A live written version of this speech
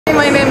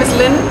My name is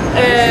Lynn.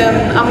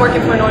 I'm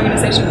working for an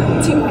organization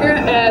called Tinker.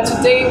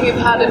 Today we've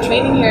had a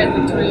training here at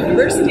Victoria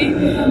University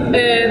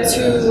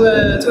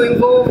to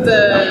involve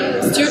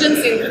the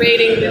students in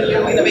creating the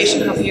new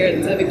innovation hub here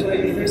at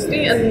Victoria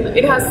University. And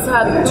it has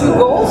had two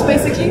goals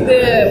basically.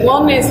 The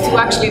one is to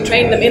actually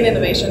train them in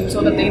innovation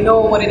so that they know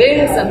what it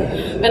is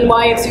and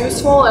why it's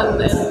useful,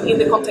 and in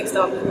the context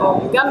of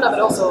Uganda, but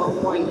also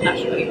more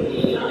internationally.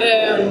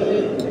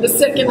 The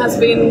second has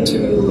been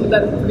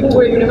that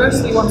Victoria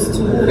University wants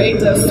to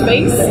create a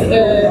space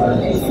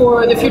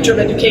for the future of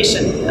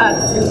education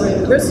at Victoria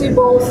University,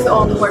 both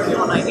on working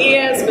on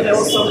ideas, but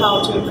also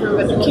how to improve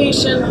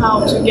education,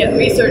 how to get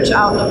research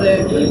out of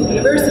the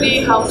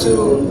university, how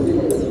to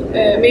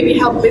maybe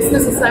help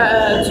businesses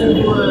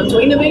to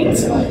innovate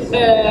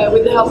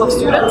with the help of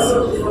students.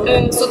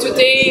 So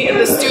today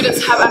the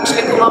students have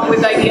actually come up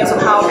with ideas on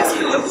how this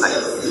could look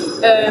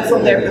like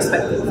from their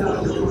perspective.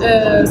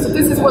 So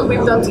this is what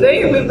we've done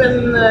today. We've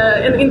been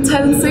an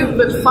intensive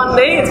but fun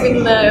day. It's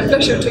been a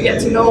pleasure to get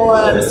to know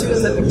the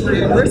students at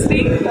Victoria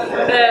University,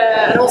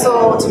 and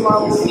also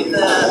tomorrow we'll meet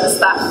the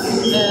staff.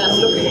 I'm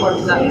looking forward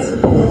to that.